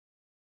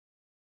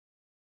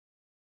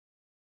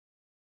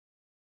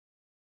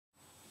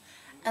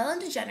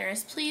Ellen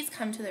DeGeneres, please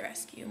come to the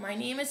rescue. My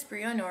name is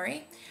Brio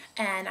Nori,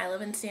 and I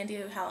live in San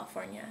Diego,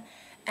 California.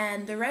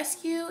 And the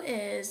rescue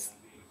is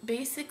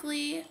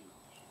basically,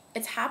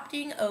 it's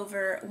happening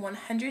over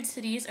 100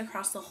 cities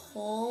across the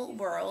whole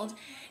world,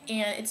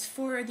 and it's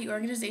for the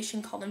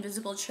organization called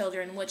Invisible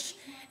Children, which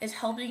is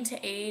helping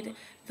to aid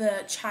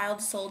the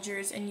child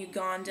soldiers in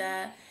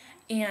Uganda.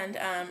 And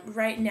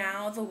right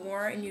now, the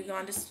war in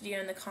Uganda, Sudan,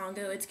 and the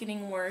Congo, it's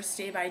getting worse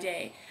day by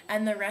day.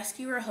 And the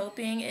rescue we're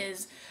hoping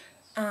is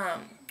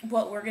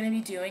what we're going to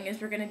be doing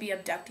is we're going to be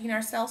abducting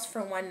ourselves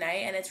for one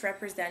night, and it's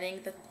representing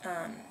the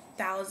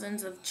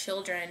thousands of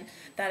children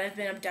that have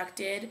been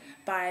abducted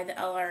by the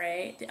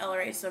LRA. The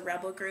LRA is a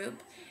rebel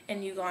group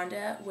in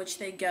Uganda, which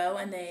they go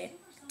and they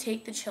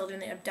take the children,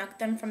 they abduct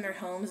them from their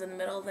homes in the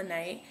middle of the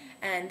night,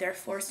 and they're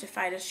forced to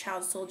fight as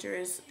child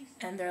soldiers,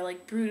 and they're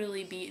like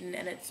brutally beaten,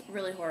 and it's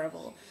really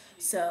horrible.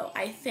 So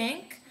I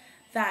think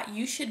that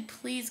you should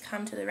please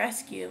come to the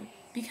rescue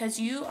because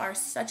you are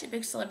such a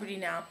big celebrity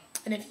now.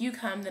 And if you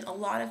come, then a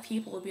lot of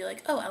people will be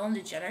like, oh, Ellen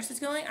DeGeneres is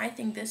going? I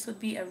think this would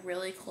be a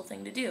really cool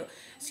thing to do.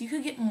 So you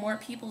could get more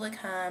people to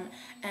come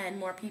and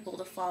more people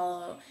to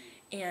follow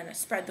and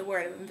spread the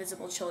word of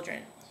Invisible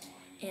Children.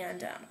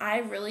 And I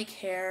really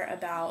care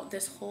about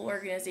this whole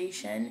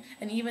organization.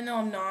 And even though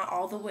I'm not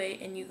all the way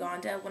in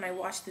Uganda, when I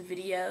watch the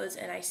videos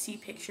and I see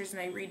pictures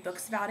and I read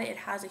books about it, it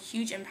has a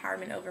huge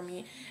empowerment over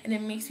me. And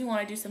it makes me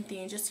want to do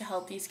something just to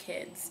help these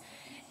kids.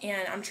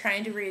 And I'm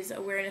trying to raise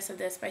awareness of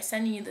this by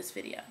sending you this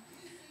video.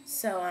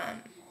 So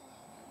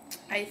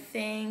I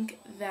think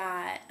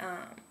that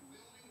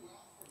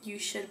you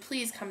should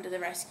please come to the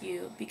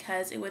rescue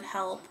because it would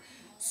help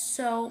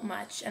so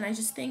much. And I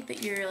just think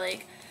that you're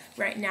like,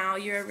 right now,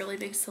 you're a really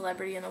big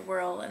celebrity in the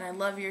world, and I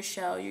love your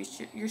show.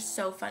 You're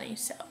so funny.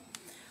 So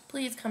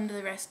please come to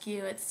the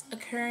rescue. It's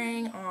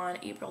occurring on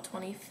April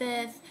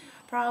 25th.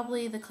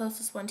 Probably the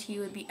closest one to you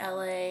would be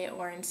LA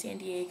or in San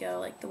Diego,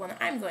 like the one that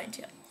I'm going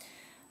to.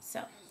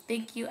 So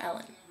thank you,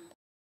 Ellen.